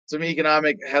some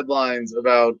economic headlines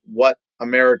about what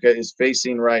America is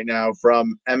facing right now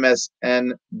from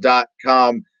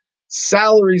MSN.com.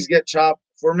 Salaries get chopped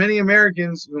for many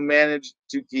Americans who manage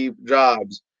to keep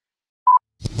jobs.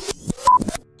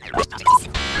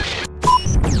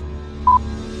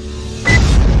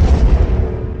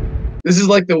 This is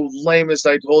like the lamest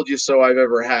I told you so I've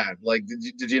ever had. Like,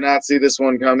 did you not see this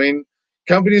one coming?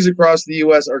 Companies across the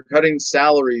U.S. are cutting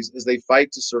salaries as they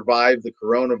fight to survive the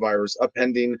coronavirus,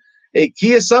 upending a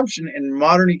key assumption in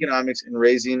modern economics and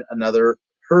raising another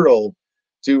hurdle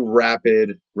to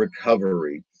rapid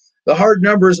recovery. The hard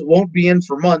numbers won't be in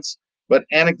for months, but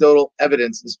anecdotal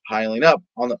evidence is piling up.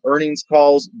 On the earnings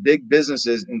calls, big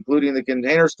businesses, including the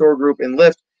Container Store Group and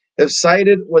Lyft, have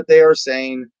cited what they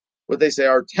say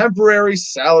are temporary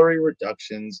salary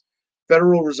reductions.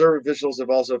 Federal Reserve officials have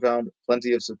also found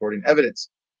plenty of supporting evidence.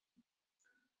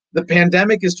 The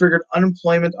pandemic has triggered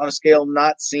unemployment on a scale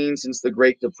not seen since the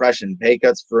Great Depression. Pay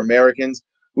cuts for Americans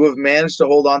who have managed to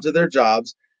hold on to their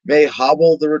jobs may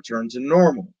hobble the return to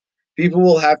normal. People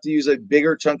will have to use a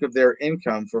bigger chunk of their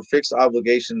income for fixed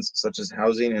obligations such as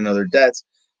housing and other debts,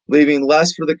 leaving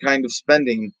less for the kind of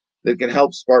spending that can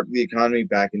help spark the economy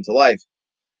back into life.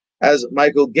 As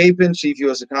Michael Gapin, chief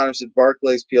U.S. economist at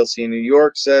Barclays PLC in New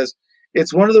York, says,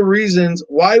 it's one of the reasons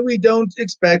why we don't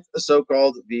expect a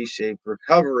so-called V-shaped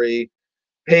recovery.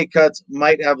 Pay cuts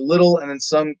might have little and in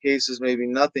some cases maybe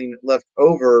nothing left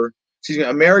over.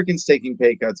 Americans taking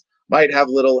pay cuts might have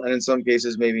little and in some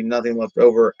cases maybe nothing left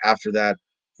over after that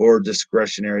for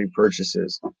discretionary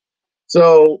purchases.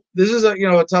 So this is a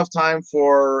tough time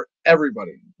for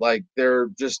everybody. Like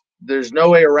there's no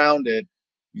way around it.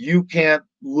 You can't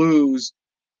lose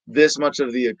this much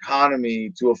of the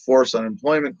economy to a forced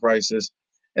unemployment crisis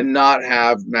and not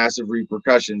have massive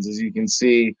repercussions. As you can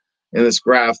see in this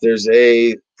graph, there's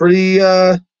a pretty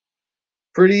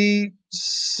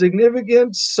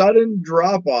significant sudden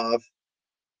drop-off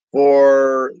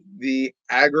for the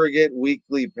aggregate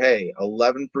weekly pay,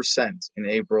 11% in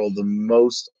April, the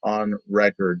most on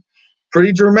record.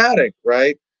 Pretty dramatic,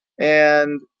 right?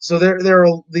 And so there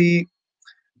are the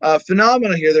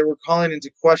phenomena here that we're calling into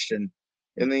question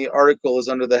in the article is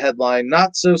under the headline,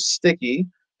 Not So Sticky.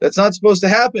 That's not supposed to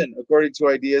happen, according to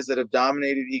ideas that have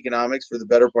dominated economics for the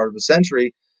better part of a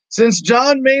century, since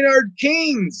John Maynard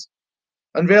Keynes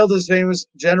unveiled his famous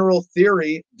general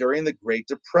theory during the Great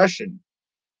Depression.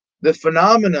 The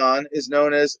phenomenon is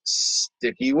known as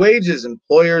sticky wages.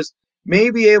 Employers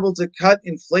may be able to cut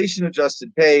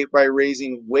inflation-adjusted pay by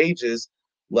raising wages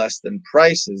less than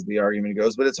prices, the argument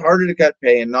goes, but it's harder to cut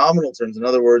pay in nominal terms. In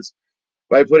other words,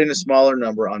 by putting a smaller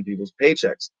number on people's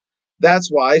paychecks. That's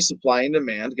why supply and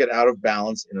demand get out of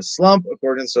balance in a slump,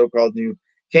 according to the so-called new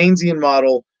Keynesian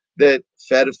model that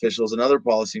Fed officials and other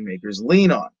policymakers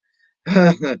lean on.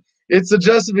 It's a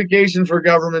justification for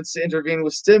governments to intervene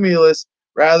with stimulus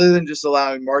rather than just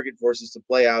allowing market forces to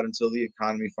play out until the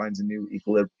economy finds a new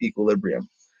equilibrium.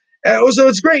 So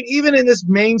it's great. Even in this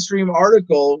mainstream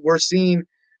article, we're seeing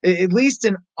at least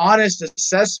an honest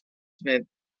assessment.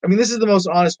 I mean, this is the most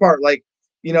honest part. Like,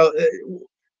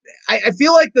 I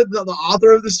feel like the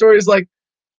author of the story is like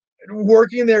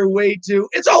working their way to,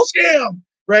 it's all scam,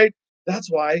 right?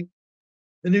 That's why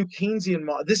the new Keynesian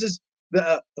model, this is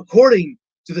according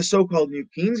to the so-called new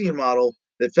Keynesian model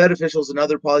that Fed officials and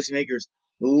other policymakers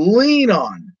lean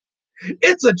on.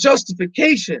 It's a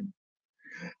justification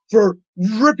for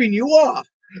ripping you off.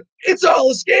 It's all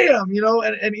a scam,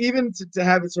 and even to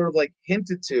have it sort of like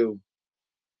hinted to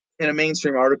in a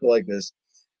mainstream article like this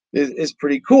is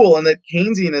pretty cool. And that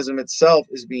Keynesianism itself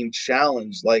is being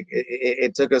challenged. Like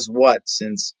it took us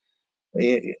since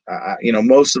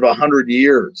most of 100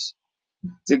 years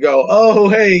to go, oh,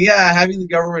 hey, yeah, having the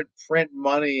government print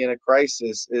money in a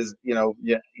crisis is,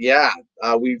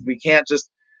 we can't just,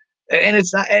 and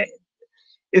it's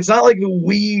not like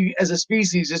we as a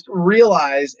species just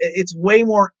realize. It's way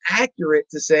more accurate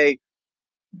to say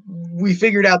we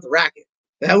figured out the racket.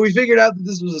 Now we figured out that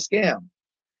this was a scam.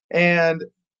 And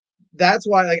that's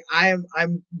why I'm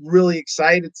really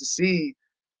excited to see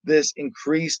this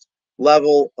increased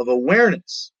level of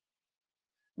awareness.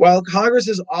 While Congress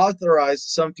has authorized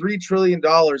some $3 trillion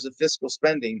of fiscal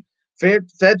spending,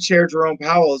 Fed Chair Jerome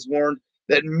Powell has warned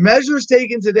that measures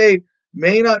taken to date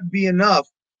may not be enough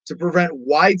to prevent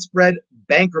widespread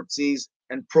bankruptcies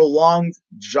and prolonged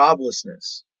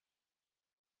joblessness.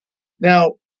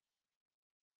 Now,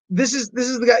 this is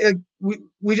the guy.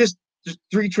 We just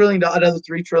 $3 trillion, another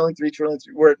 3 trillion, 3 trillion.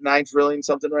 We're at 9 trillion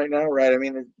something right now, right? I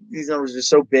mean, these numbers are just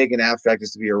so big and abstract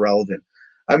as to be irrelevant.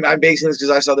 I'm basing this because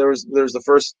I saw there was the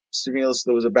first stimulus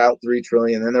that was about 3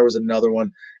 trillion, then there was another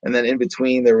one, and then in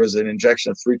between there was an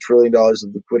injection of $3 trillion of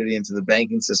liquidity into the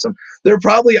banking system. There are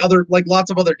probably other, like,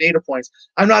 lots of other data points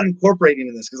I'm not incorporating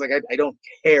in this because, like, I don't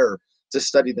care to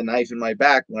study the knife in my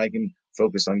back when I can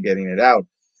focus on getting it out.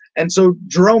 And so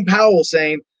Jerome Powell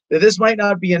saying that this might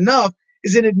not be enough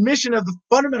is an admission of the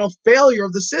fundamental failure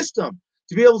of the system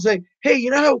to be able to say, hey,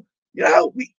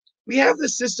 how we have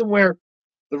this system where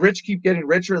the rich keep getting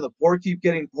richer and the poor keep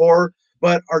getting poorer,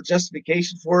 but our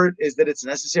justification for it is that it's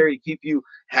necessary to keep you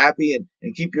happy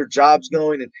and keep your jobs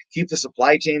going and keep the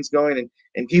supply chains going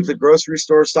and keep the grocery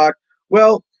store stocked.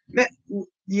 Well,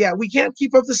 yeah, we can't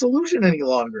keep up the solution any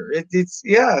longer. It's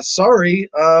yeah, sorry.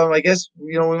 I guess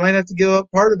we might have to give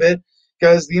up part of it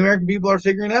because the American people are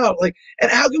figuring out, like, and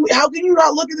how can you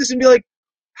not look at this and be like,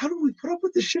 how do we put up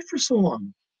with this shit for so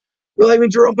long? Well, I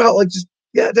mean, Jerome Powell, like, just,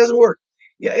 yeah, it doesn't work.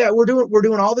 Yeah, we're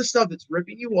doing all this stuff that's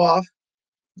ripping you off,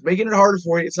 it's making it harder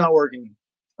for you. It's not working.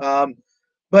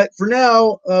 But for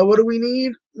now, what do we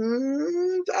need?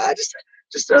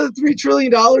 Just another $3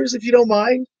 trillion, if you don't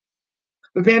mind.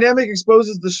 The pandemic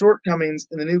exposes the shortcomings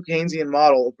in the new Keynesian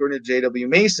model, according to J.W.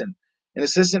 Mason, an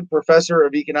assistant professor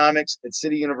of economics at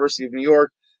City University of New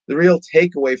York. The real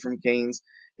takeaway from Keynes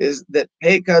is that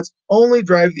pay cuts only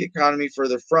drive the economy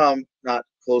further from, not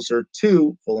closer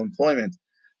to, full employment.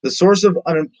 The source of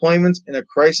unemployment in a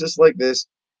crisis like this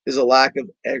is a lack of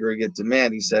aggregate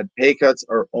demand. He said pay cuts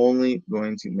are only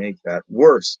going to make that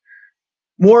worse.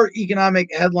 More economic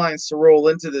headlines to roll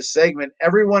into this segment.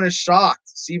 Everyone is shocked.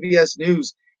 CBS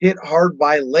News hit hard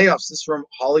by layoffs. This is from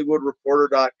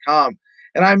HollywoodReporter.com.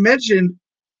 And I mentioned,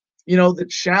 the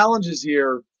challenges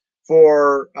here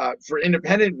for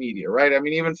independent media, right? I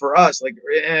mean, even for us, like,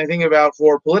 and I think about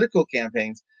for political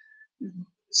campaigns,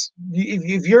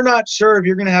 if you're not sure if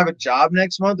you're going to have a job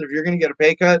next month or if you're going to get a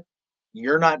pay cut,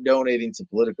 you're not donating to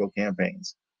political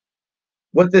campaigns.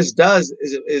 What this does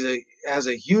is has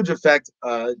a huge effect,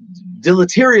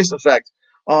 deleterious effect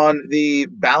on the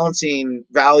balancing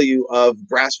value of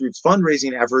grassroots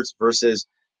fundraising efforts versus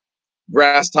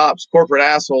grass tops, corporate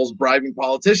assholes bribing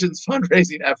politicians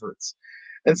fundraising efforts.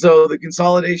 And so the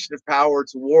consolidation of power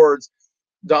towards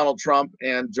Donald Trump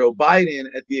and Joe Biden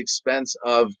at the expense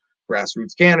of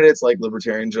grassroots candidates like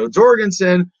Libertarian Joe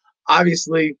Jorgensen,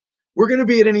 obviously, we're going to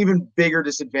be at an even bigger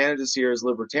disadvantage this year as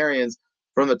libertarians.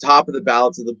 From the top of the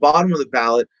ballot to the bottom of the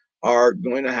ballot are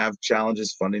going to have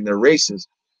challenges funding their races.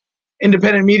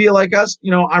 Independent media like us,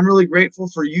 I'm really grateful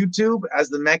for YouTube as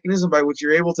the mechanism by which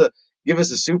you're able to give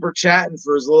us a super chat, and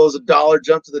for as little as $1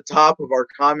 jump to the top of our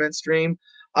comment stream.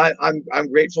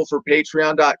 I'm grateful for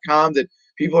Patreon.com that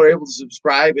people are able to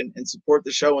subscribe and support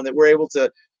the show, and that we're able to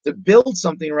build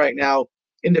something right now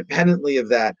independently of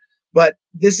that. But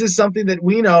this is something that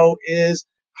we know is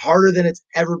harder than it's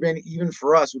ever been, even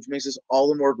for us, which makes us all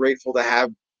the more grateful to have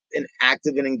an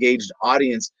active and engaged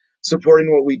audience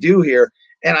supporting what we do here.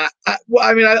 And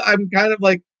I'm kind of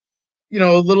like,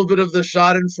 a little bit of the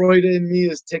Schadenfreude in me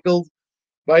is tickled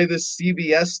by this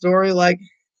CBS story. Like,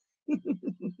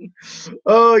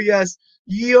 oh yes,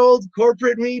 ye old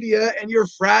corporate media and your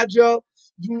fragile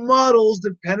models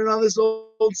dependent on this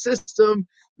old system.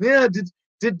 Yeah,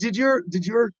 did your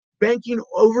banking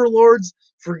overlords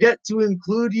forget to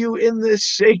include you in this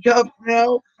shakeup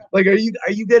now? Like, are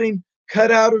you getting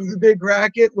cut out of the big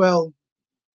racket? Well,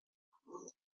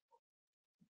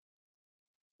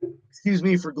 excuse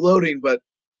me for gloating, but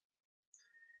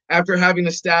after having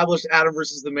established Adam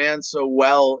versus the Man so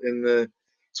well in the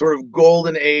sort of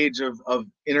golden age of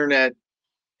internet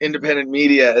independent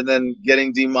media, and then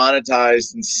getting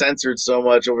demonetized and censored so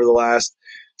much over the last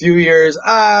few years,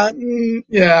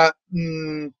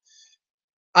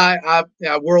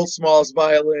 world's smallest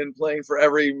violin playing for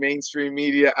every mainstream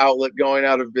media outlet going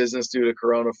out of business due to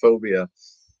coronaphobia.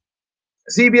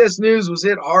 CBS News was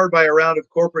hit hard by a round of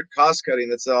corporate cost cutting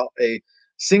that saw a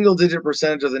single-digit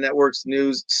percentage of the network's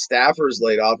news staffers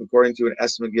laid off, according to an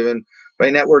estimate given by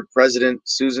network president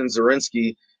Susan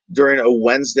Zirinsky during a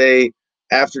Wednesday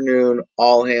afternoon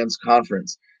all-hands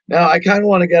conference. Now, I kind of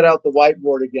want to get out the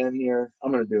whiteboard again here.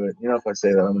 I'm going to do it. If I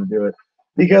say that, I'm going to do it.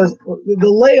 Because the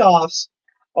layoffs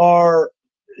are,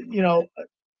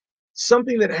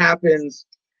 something that happens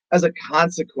as a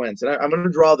consequence. And I'm going to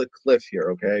draw the cliff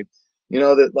here, okay?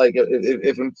 That, like,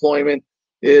 if employment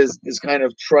is kind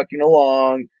of trucking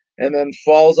along and then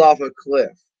falls off a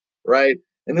cliff, right?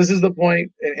 And this is the point.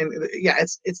 And yeah,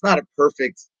 it's not a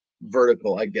perfect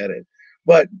vertical. I get it.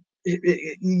 But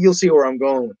you'll see where I'm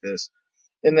going with this.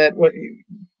 In that when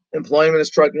employment is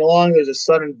trucking along, there's a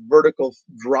sudden vertical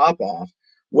drop off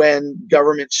when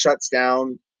government shuts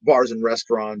down bars and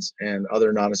restaurants and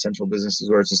other non-essential businesses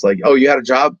where it's just like, oh, you had a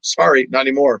job? Sorry, not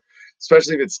anymore.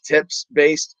 Especially if it's tips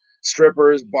based,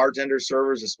 strippers, bartenders,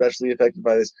 servers, especially affected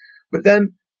by this. But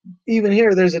then even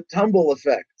here, there's a tumble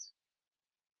effect,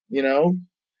 you know,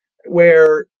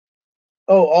 where,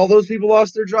 oh, all those people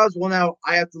lost their jobs. Well, now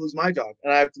I have to lose my job,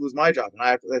 and I have to lose my job, and I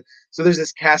have to. So there's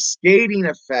this cascading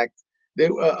effect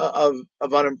that,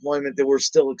 of unemployment that we're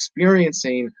still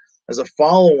experiencing as a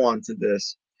follow-on to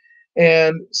this.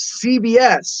 And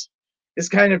CBS is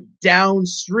kind of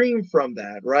downstream from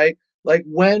that, right? Like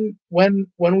when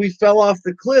we fell off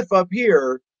the cliff up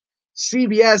here,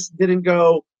 CBS didn't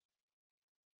go.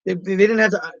 They didn't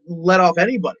have to let off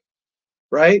anybody,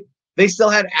 right? They still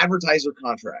had advertiser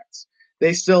contracts.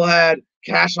 They still had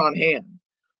cash on hand.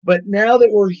 But now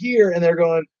that we're here and they're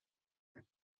going,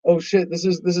 oh shit, this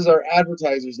is our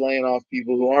advertisers laying off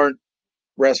people who aren't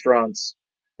restaurants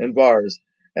and bars.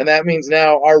 And that means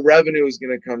now our revenue is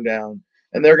going to come down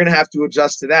and they're going to have to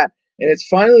adjust to that. And it's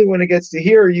finally when it gets to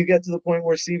here, you get to the point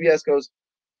where CBS goes,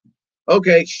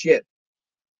 okay, shit,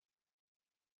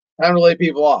 time to lay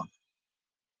people off.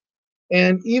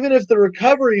 And even if the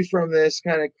recovery from this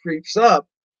kind of creeps up,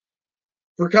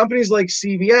 for companies like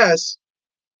CBS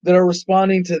that are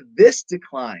responding to this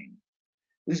decline,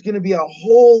 there's going to be a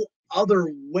whole other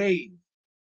wave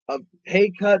of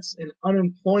pay cuts and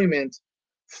unemployment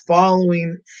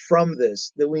following from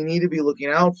this that we need to be looking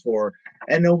out for.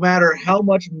 And no matter how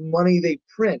much money they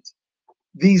print,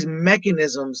 these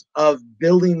mechanisms of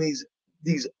building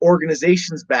these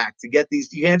organizations back to get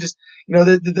these, you can't just, you know,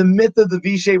 the myth of the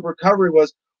V-shaped recovery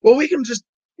was, well, we can just,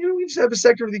 you know, we just have a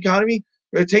sector of the economy,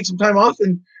 take some time off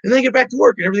and then get back to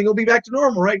work and everything will be back to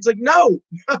normal, right? It's like, no,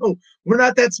 we're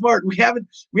not that smart. We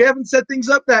haven't set things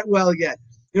up that well yet.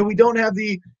 You know, we don't have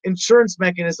the insurance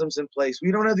mechanisms in place.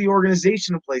 We don't have the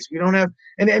organization in place. We don't have,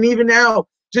 and even now,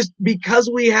 just because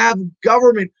we have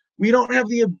government, we don't have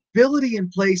the ability in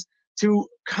place to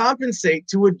compensate,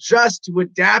 to adjust, to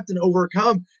adapt and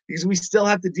overcome, because we still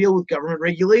have to deal with government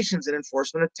regulations and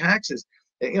enforcement of taxes,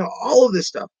 you know, all of this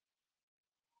stuff.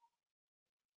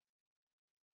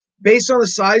 Based on the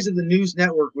size of the news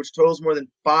network, which totals more than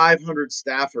 500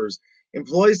 staffers,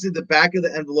 employees did the back of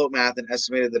the envelope math and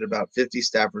estimated that about 50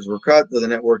 staffers were cut, though the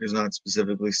network has not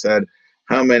specifically said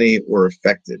how many were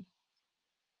affected.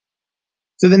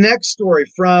 So the next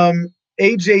story from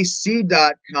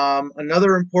AJC.com,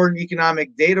 another important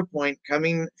economic data point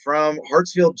coming from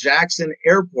Hartsfield-Jackson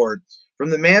Airport. From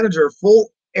the manager,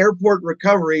 full airport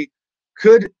recovery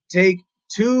could take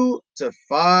 2 to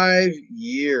 5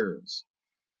 years.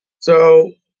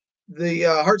 So the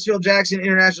Hartsfield-Jackson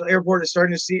International Airport is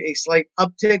starting to see a slight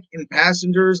uptick in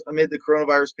passengers amid the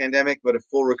coronavirus pandemic, but a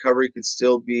full recovery could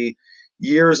still be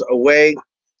years away.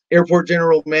 Airport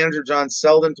General Manager John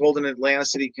Selden told an Atlanta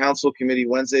City Council committee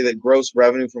Wednesday that gross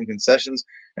revenue from concessions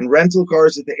and rental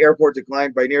cars at the airport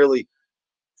declined by nearly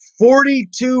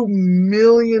 $42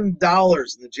 million in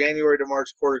the January to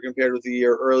March quarter compared with the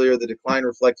year earlier. The decline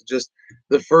reflected just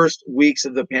the first weeks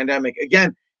of the pandemic.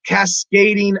 Again,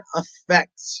 cascading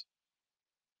effects.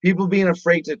 People being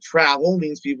afraid to travel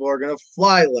means people are going to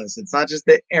fly less. It's not just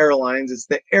the airlines, it's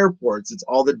the airports. It's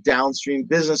all the downstream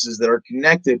businesses that are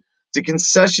connected to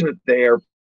concession at the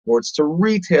airports, to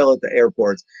retail at the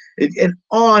airports, and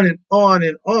on and on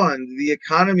and on. The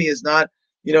economy is not,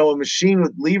 you know, a machine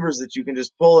with levers that you can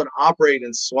just pull and operate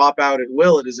and swap out at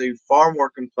will. It is a far more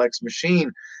complex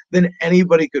machine than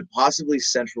anybody could possibly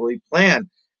centrally plan.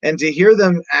 And to hear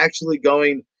them actually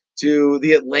going to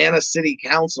the Atlanta City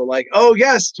Council, like, oh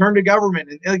yes, turn to government.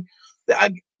 And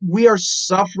like, we are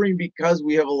suffering because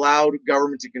we have allowed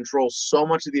government to control so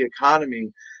much of the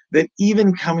economy that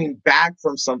even coming back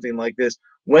from something like this,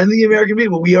 when the American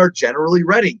people, we are generally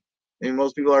ready. I mean,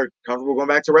 most people are comfortable going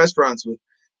back to restaurants with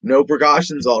no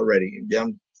precautions already.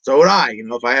 So would I. You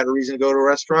know, if I had a reason to go to a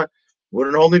restaurant,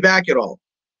 wouldn't hold me back at all.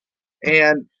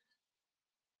 And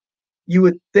you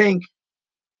would think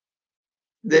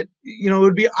that, you know, it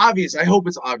would be obvious. I hope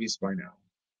it's obvious by now.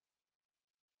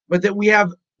 But that we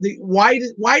have the why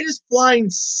does flying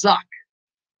suck?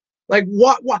 Like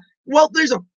what? Well,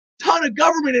 there's a ton of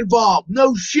government involved.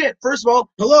 No shit. First of all,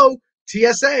 hello,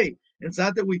 TSA. It's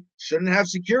not that we shouldn't have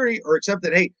security or accept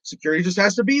that, hey, security just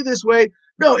has to be this way.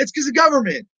 No, it's because of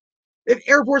government. If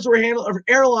airports were handled, or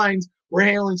airlines were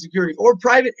handling security, or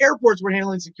private airports were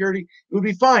handling security, it would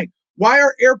be fine. Why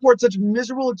are airports such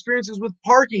miserable experiences with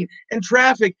parking and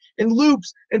traffic and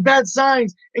loops and bad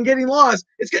signs and getting lost?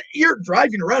 It's because you're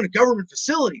driving around a government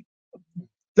facility.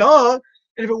 Duh.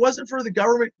 And if it wasn't for the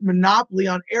government monopoly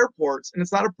on airports, and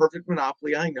it's not a perfect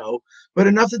monopoly, I know, but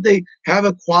enough that they have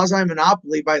a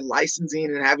quasi-monopoly by licensing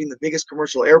and having the biggest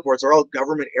commercial airports are all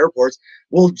government airports.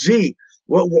 Well, gee,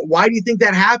 why do you think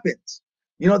that happens?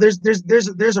 You know,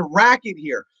 there's a racket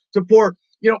here to pour,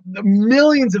 you know,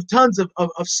 millions of tons of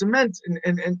cement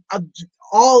and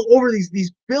all over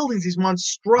these buildings, these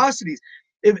monstrosities.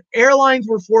 If airlines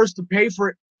were forced to pay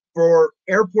for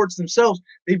airports themselves,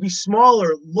 they'd be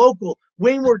smaller, local,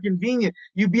 way more convenient.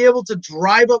 You'd be able to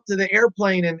drive up to the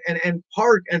airplane and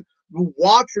park and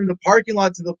walk from the parking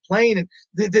lot to the plane, and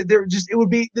it would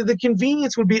be, the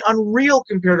convenience would be unreal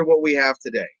compared to what we have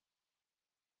today.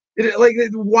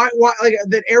 Why like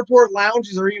that airport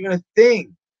lounges are even a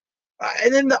thing.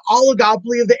 And then the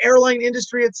oligopoly of the airline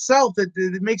industry itself that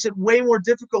makes it way more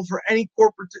difficult for any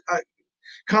corporate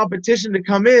competition to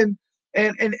come in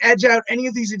and edge out any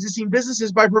of these existing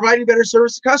businesses by providing better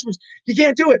service to customers. You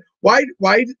can't do it. Why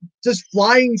does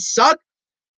flying suck?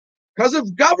 Because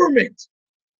of government.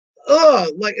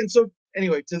 And so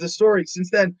anyway, to the story.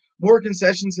 Since then, more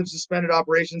concessions have suspended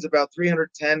operations. About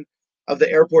 310 of the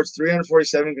airport's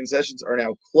 347 concessions are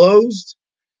now closed.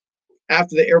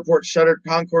 After the airport shuttered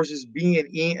concourses B and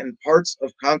E and parts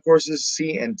of concourses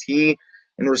C and T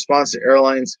in response to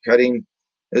airlines cutting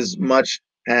as much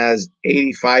as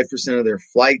 85% of their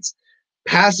flights.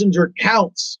 Passenger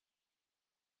counts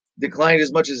declined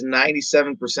as much as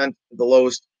 97% at the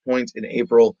lowest point in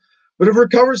April, but have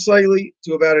recovered slightly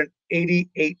to about an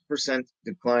 88%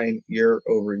 decline year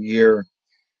over year.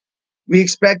 We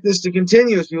expect this to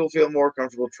continue as people feel more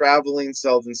comfortable traveling,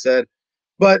 Sullivan said.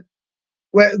 But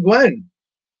when?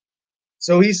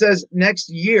 So he says next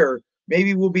year,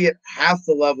 maybe we'll be at half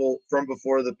the level from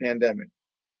before the pandemic.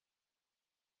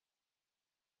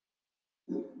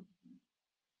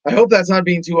 I hope that's not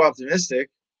being too optimistic.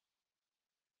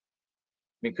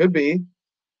 It could be.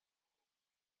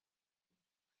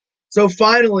 So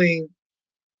finally,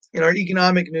 in our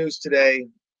economic news today,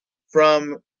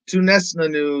 from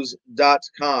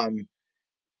tunesnanews.com,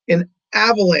 an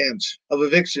avalanche of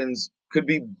evictions could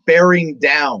be bearing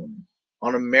down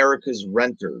on America's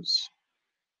renters.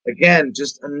 Again,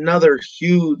 just another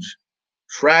huge,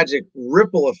 tragic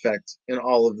ripple effect in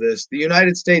all of this. The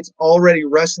United States, already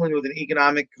wrestling with an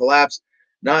economic collapse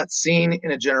not seen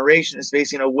in a generation, is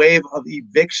facing a wave of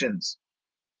evictions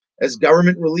as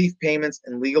government relief payments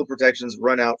and legal protections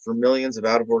run out for millions of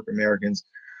out-of-work Americans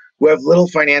who have little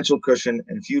financial cushion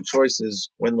and few choices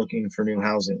when looking for new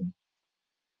housing.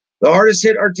 The hardest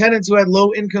hit are tenants who had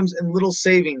low incomes and little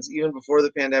savings even before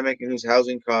the pandemic and whose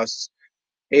housing costs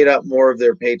ate up more of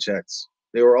their paychecks.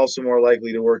 They were also more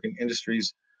likely to work in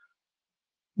industries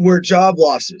where job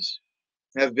losses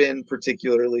have been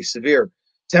particularly severe.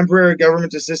 Temporary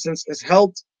government assistance has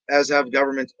helped, as have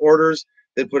government orders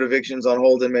that put evictions on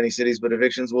hold in many cities, but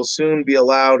evictions will soon be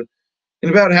allowed in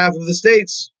about half of the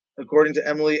states, according to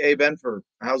Emily A. Benford,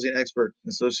 a housing expert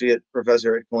and associate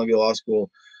professor at Columbia Law School,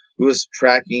 who is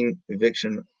tracking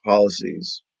eviction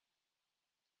policies.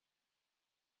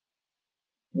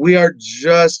 We are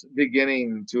just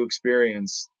beginning to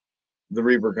experience the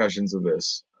repercussions of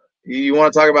this. You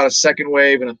want to talk about a second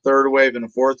wave and a third wave and a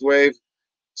fourth wave?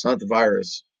 It's not the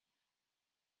virus.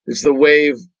 It's the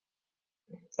wave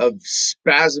of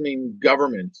spasming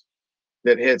government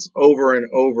that hits over and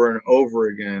over and over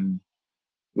again,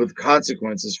 with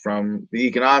consequences from the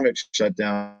economic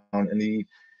shutdown and the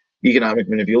economic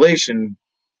manipulation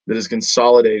that is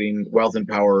consolidating wealth and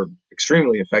power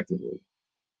extremely effectively.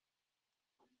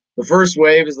 The first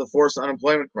wave is the forced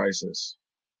unemployment crisis.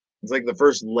 It's like the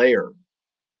first layer.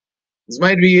 This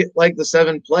might be like the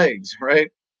 7 plagues,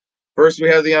 right? First, we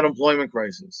have the unemployment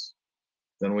crisis.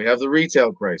 Then we have the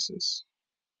retail crisis.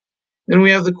 Then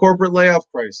we have the corporate layoff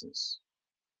crisis.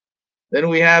 Then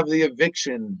we have the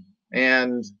eviction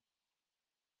and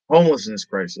homelessness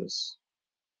crisis.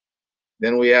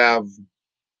 Then we have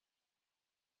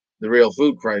the real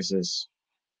food crisis.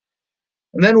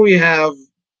 And then we have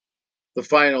the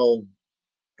final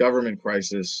government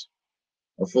crisis,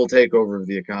 a full takeover of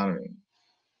the economy.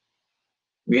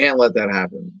 We can't let that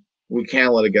happen. We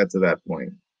can't let it get to that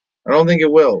point. I don't think it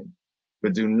will,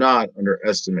 but do not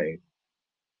underestimate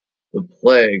the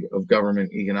plague of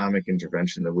government economic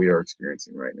intervention that we are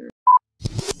experiencing right now.